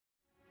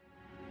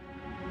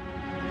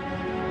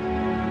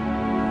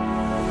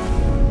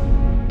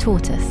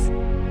Tortoise.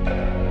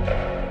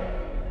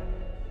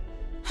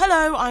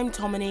 Hello, I'm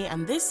Tomini,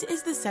 and this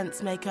is The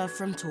Sensemaker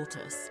from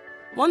Tortoise.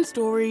 One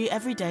story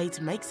every day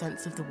to make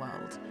sense of the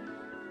world.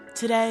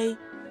 Today,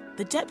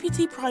 the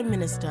Deputy Prime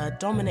Minister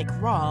Dominic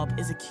Raab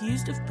is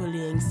accused of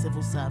bullying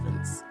civil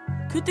servants.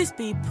 Could this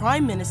be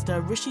Prime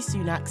Minister Rishi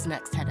Sunak's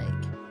next headache?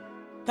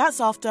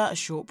 That's after a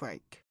short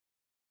break.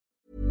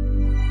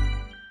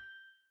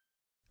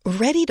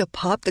 Ready to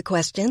pop the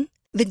question?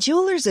 The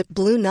jewelers at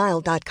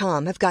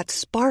BlueNile.com have got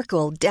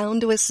sparkle down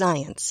to a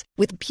science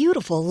with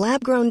beautiful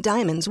lab-grown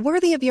diamonds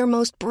worthy of your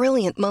most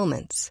brilliant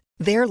moments.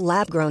 Their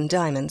lab-grown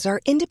diamonds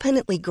are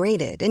independently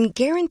graded and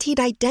guaranteed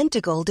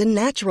identical to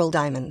natural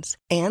diamonds,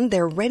 and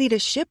they're ready to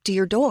ship to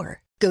your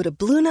door. Go to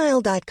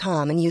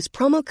BlueNile.com and use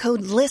promo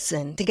code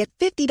LISTEN to get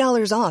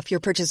 $50 off your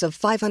purchase of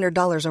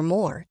 $500 or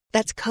more.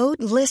 That's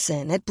code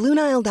LISTEN at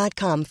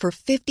BlueNile.com for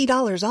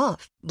 $50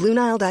 off.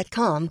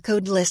 BlueNile.com,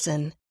 code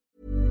LISTEN.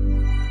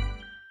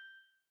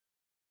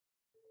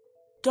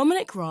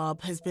 Dominic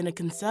Raab has been a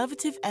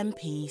Conservative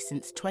MP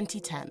since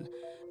 2010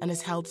 and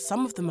has held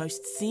some of the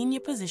most senior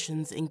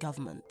positions in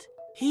government.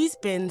 He's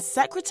been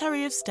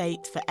Secretary of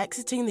State for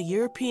exiting the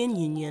European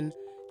Union,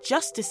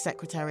 Justice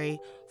Secretary,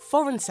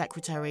 Foreign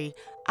Secretary,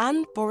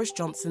 and Boris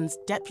Johnson's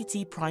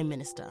Deputy Prime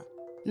Minister.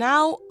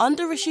 Now,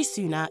 under Rishi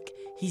Sunak,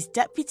 he's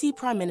Deputy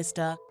Prime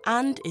Minister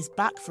and is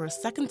back for a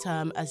second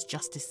term as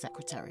Justice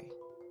Secretary.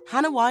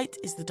 Hannah White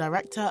is the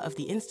director of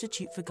the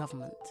Institute for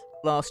Government.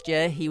 Last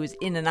year, he was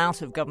in and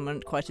out of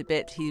government quite a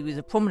bit. He was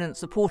a prominent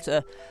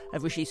supporter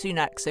of Rishi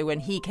Sunak, so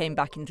when he came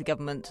back into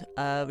government,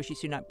 Rishi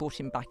Sunak brought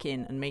him back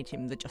in and made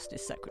him the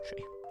Justice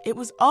Secretary. It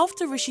was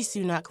after Rishi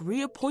Sunak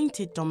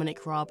reappointed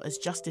Dominic Raab as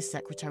Justice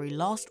Secretary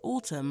last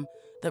autumn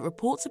that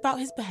reports about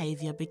his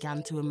behaviour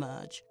began to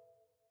emerge.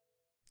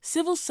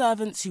 Civil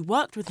servants who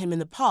worked with him in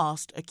the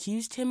past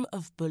accused him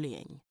of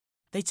bullying.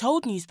 They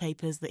told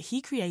newspapers that he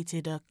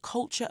created a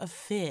culture of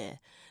fear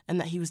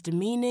and that he was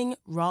demeaning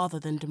rather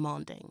than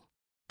demanding.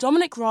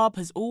 Dominic Raab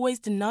has always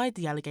denied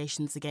the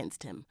allegations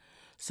against him,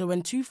 so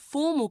when two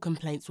formal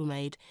complaints were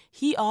made,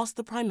 he asked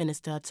the Prime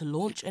Minister to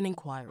launch an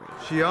inquiry.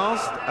 She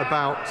asked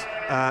about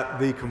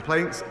the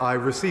complaints. I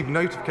received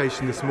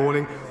notification this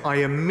morning. I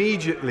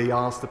immediately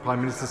asked the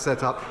Prime Minister to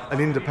set up an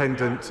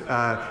independent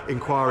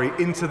inquiry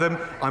into them.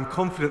 I'm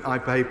confident I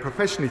behaved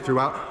professionally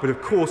throughout, but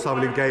of course I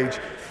will engage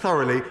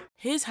thoroughly.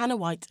 Here's Hannah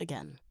White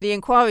again. The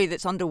inquiry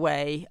that's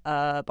underway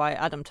by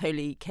Adam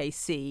Tolley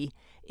KC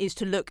is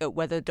to look at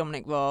whether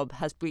Dominic Raab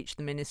has breached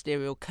the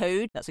ministerial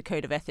code. That's a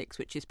code of ethics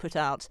which is put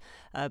out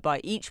by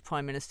each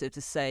Prime Minister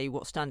to say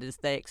what standards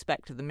they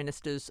expect of the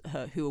ministers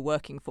who are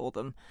working for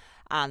them.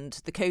 And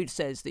the code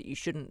says that you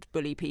shouldn't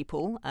bully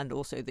people and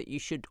also that you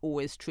should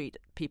always treat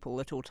people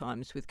at all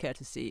times with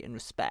courtesy and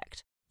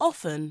respect.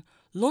 Often,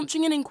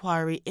 launching an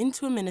inquiry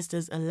into a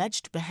minister's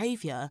alleged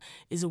behaviour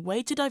is a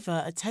way to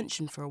divert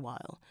attention for a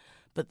while,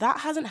 but that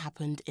hasn't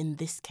happened in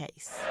this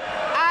case.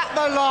 At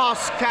the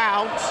last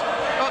count,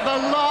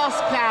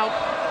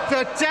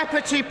 the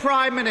Deputy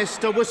Prime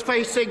Minister was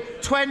facing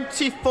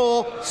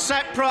 24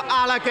 separate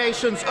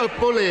allegations of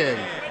bullying.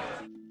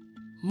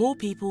 More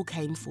people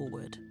came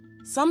forward.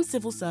 Some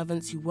civil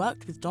servants who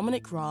worked with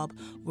Dominic Raab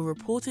were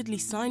reportedly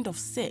signed off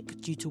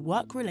sick due to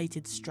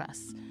work-related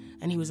stress,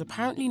 and he was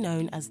apparently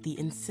known as the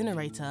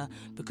incinerator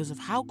because of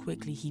how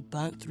quickly he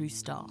burnt through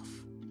staff.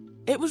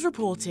 It was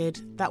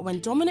reported that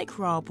when Dominic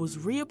Raab was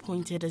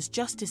reappointed as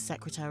Justice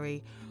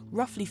Secretary,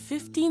 roughly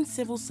 15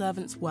 civil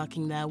servants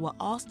working there were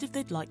asked if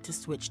they'd like to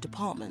switch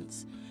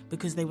departments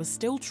because they were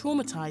still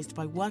traumatised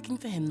by working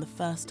for him the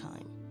first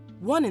time.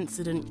 One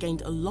incident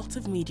gained a lot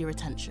of media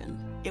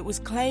attention. It was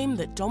claimed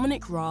that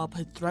Dominic Raab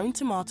had thrown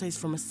tomatoes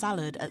from a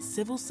salad at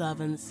civil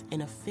servants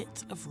in a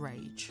fit of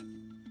rage.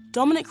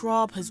 Dominic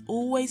Raab has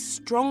always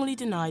strongly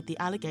denied the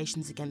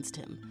allegations against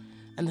him,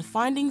 and the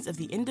findings of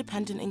the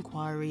independent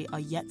inquiry are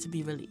yet to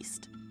be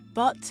released.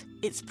 But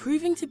it's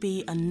proving to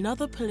be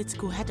another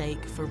political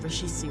headache for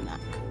Rishi Sunak.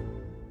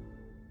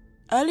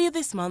 Earlier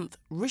this month,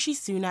 Rishi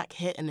Sunak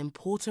hit an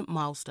important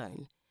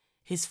milestone,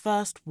 his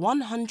first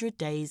 100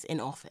 days in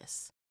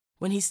office.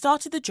 When he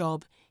started the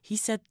job, he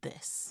said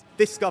this: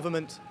 "This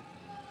government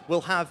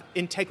will have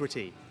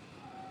integrity,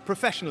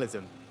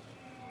 professionalism,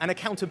 and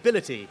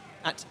accountability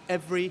at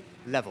every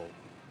level."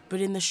 But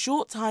in the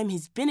short time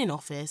he's been in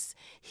office,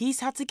 he's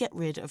had to get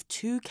rid of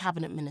 2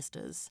 cabinet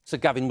ministers. Sir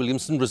Gavin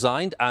Williamson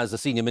resigned as a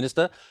senior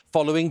minister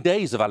following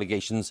days of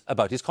allegations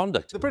about his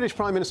conduct. The British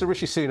Prime Minister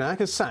Rishi Sunak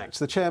has sacked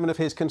the chairman of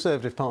his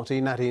Conservative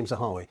Party, Nadhim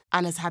Zahawi.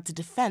 And has had to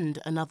defend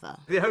another.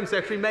 The Home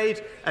Secretary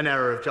made an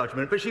error of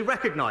judgment, but she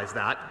recognised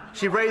that,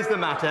 she raised the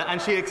matter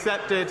and she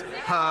accepted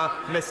her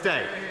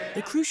mistake.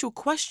 The crucial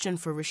question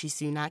for Rishi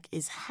Sunak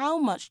is how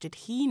much did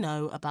he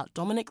know about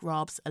Dominic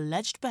Raab's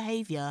alleged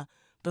behaviour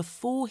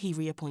before he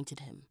reappointed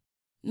him?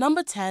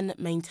 Number 10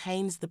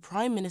 maintains the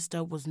Prime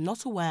Minister was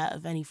not aware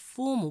of any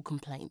formal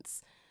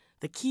complaints,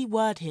 the key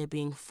word here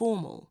being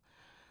formal.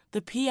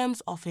 The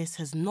PM's office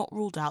has not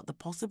ruled out the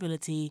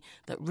possibility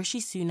that Rishi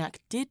Sunak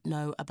did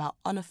know about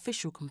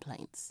unofficial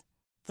complaints.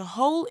 The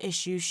whole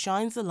issue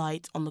shines a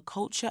light on the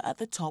culture at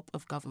the top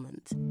of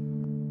government.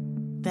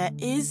 There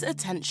is a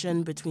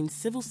tension between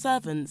civil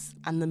servants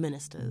and the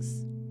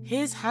ministers.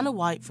 Here's Hannah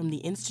White from the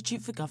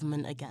Institute for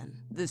Government again.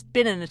 There's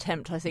been an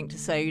attempt, I think, to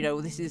say,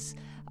 this is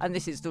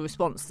the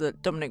response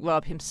that Dominic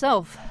Raab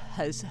himself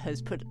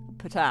has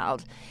put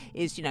out,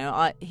 is,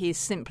 he is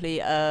simply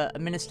a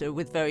minister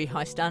with very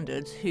high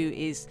standards who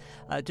is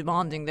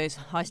demanding those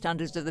high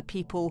standards of the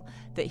people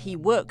that he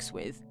works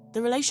with.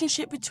 The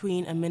relationship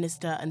between a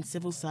minister and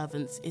civil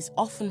servants is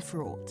often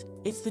fraught.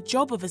 It's the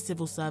job of a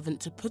civil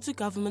servant to put a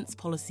government's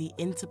policy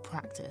into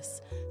practice,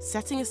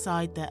 setting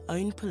aside their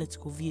own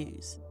political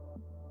views.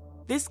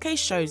 This case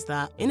shows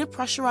that, in a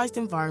pressurised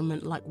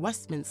environment like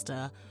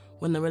Westminster,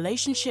 when the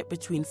relationship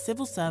between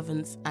civil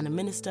servants and a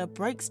minister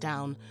breaks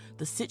down,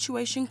 the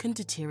situation can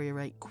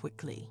deteriorate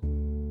quickly.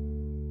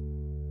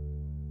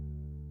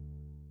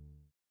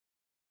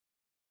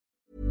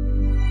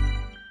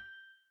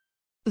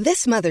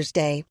 This Mother's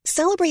Day,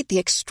 celebrate the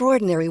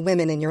extraordinary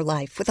women in your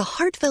life with a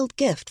heartfelt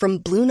gift from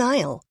Blue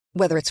Nile.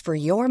 Whether it's for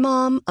your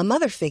mom, a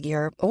mother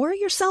figure, or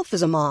yourself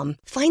as a mom,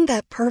 find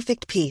that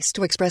perfect piece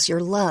to express your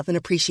love and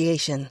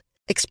appreciation.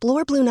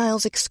 Explore Blue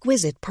Nile's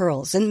exquisite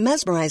pearls and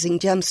mesmerizing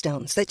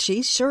gemstones that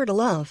she's sure to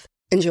love.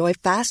 Enjoy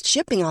fast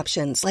shipping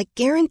options like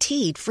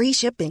guaranteed free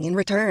shipping and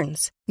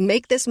returns.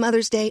 Make this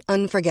Mother's Day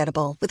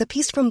unforgettable with a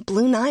piece from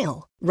Blue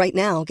Nile. Right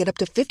now, get up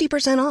to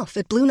 50% off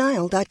at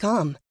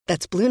BlueNile.com.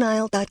 That's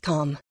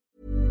BlueNile.com.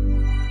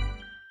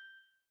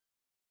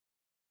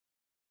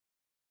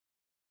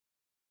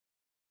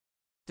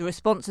 The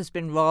response has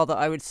been rather,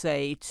 I would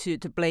say, to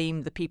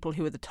blame the people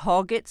who are the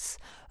targets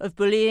of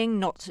bullying,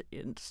 not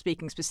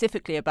speaking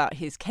specifically about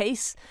his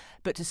case,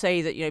 but to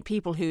say that,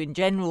 people who in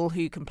general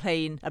who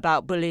complain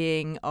about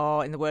bullying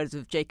are, in the words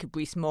of Jacob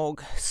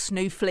Rees-Mogg,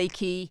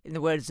 snowflakey. In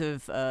the words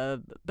of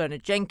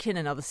Bernard Jenkin,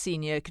 another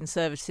senior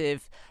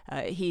Conservative,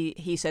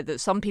 he said that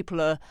some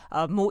people are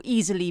more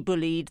easily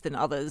bullied than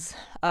others.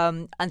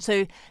 And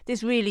so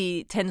this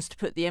really tends to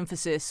put the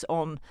emphasis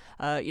on,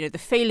 the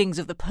failings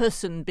of the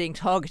person being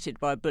targeted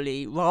by a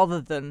bully,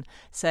 rather than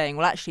saying,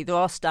 well, actually, there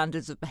are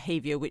standards of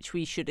behaviour which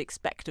we should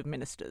expect of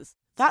ministers.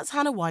 That's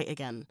Hannah White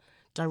again,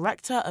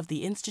 Director of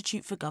the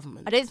Institute for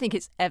Government. I don't think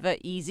it's ever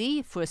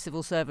easy for a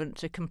civil servant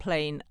to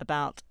complain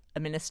about a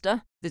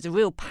minister. There's a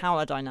real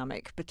power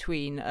dynamic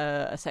between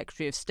a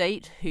Secretary of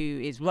State who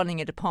is running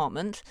a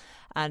department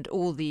and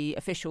all the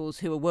officials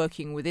who are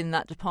working within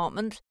that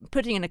department.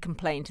 Putting in a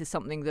complaint is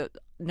something that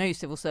no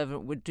civil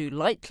servant would do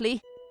lightly.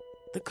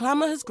 The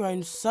clamour has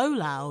grown so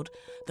loud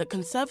that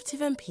Conservative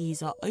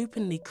MPs are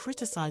openly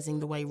criticising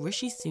the way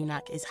Rishi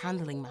Sunak is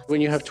handling matters. When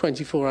you have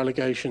 24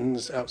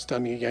 allegations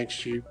outstanding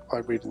against you, I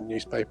read in the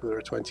newspaper there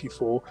are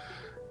 24,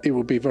 it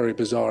would be very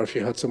bizarre if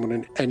you had someone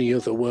in any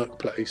other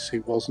workplace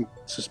who wasn't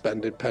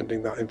suspended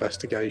pending that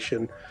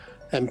investigation.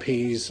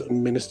 MPs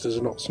and ministers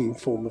are not some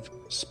form of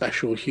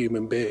special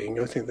human being.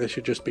 I think they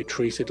should just be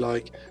treated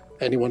like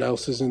anyone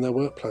else is in their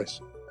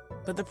workplace.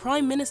 But the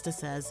Prime Minister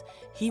says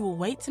he will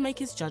wait to make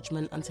his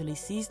judgment until he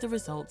sees the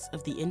results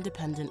of the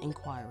independent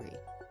inquiry.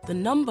 The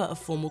number of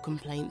formal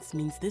complaints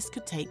means this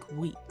could take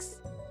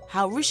weeks.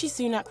 How Rishi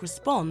Sunak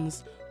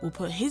responds will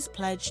put his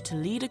pledge to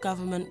lead a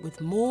government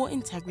with more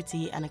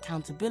integrity and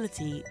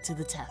accountability to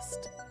the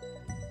test.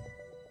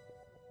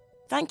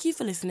 Thank you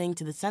for listening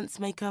to The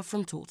Sensemaker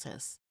from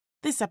Tortoise.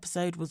 This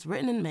episode was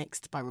written and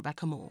mixed by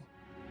Rebecca Moore.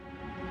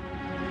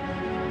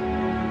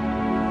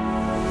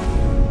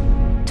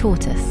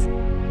 Tortoise.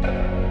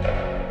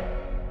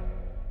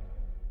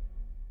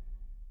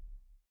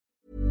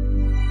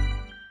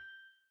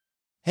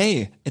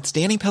 Hey, it's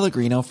Danny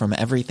Pellegrino from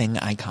Everything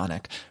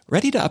Iconic.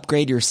 Ready to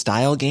upgrade your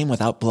style game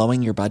without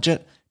blowing your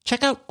budget?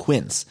 Check out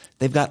Quince.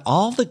 They've got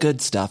all the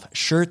good stuff,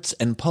 shirts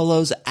and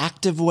polos,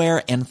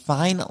 activewear, and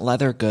fine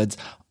leather goods,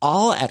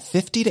 all at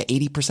 50 to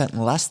 80%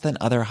 less than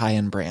other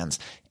high-end brands.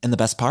 And the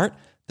best part?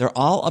 They're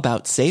all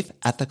about safe,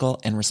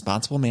 ethical, and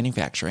responsible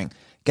manufacturing.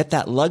 Get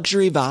that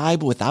luxury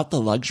vibe without the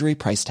luxury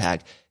price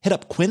tag. Hit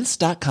up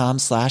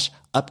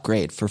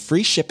quince.com/upgrade for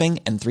free shipping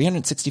and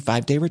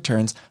 365-day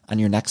returns on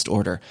your next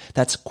order.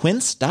 That's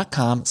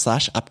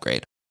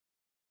quince.com/upgrade.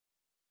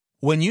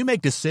 When you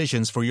make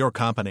decisions for your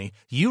company,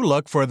 you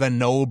look for the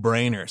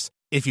no-brainers.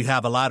 If you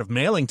have a lot of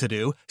mailing to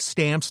do,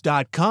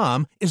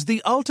 Stamps.com is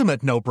the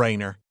ultimate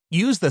no-brainer.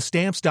 Use the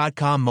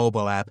Stamps.com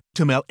mobile app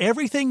to mail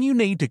everything you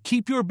need to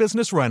keep your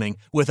business running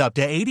with up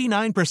to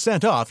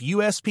 89% off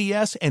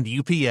USPS and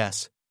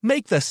UPS.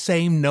 Make the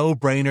same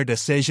no-brainer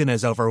decision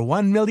as over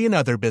 1 million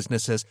other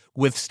businesses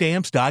with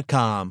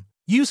Stamps.com.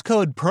 Use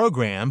code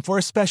PROGRAM for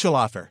a special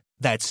offer.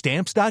 That's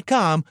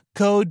Stamps.com,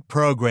 code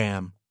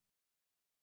PROGRAM.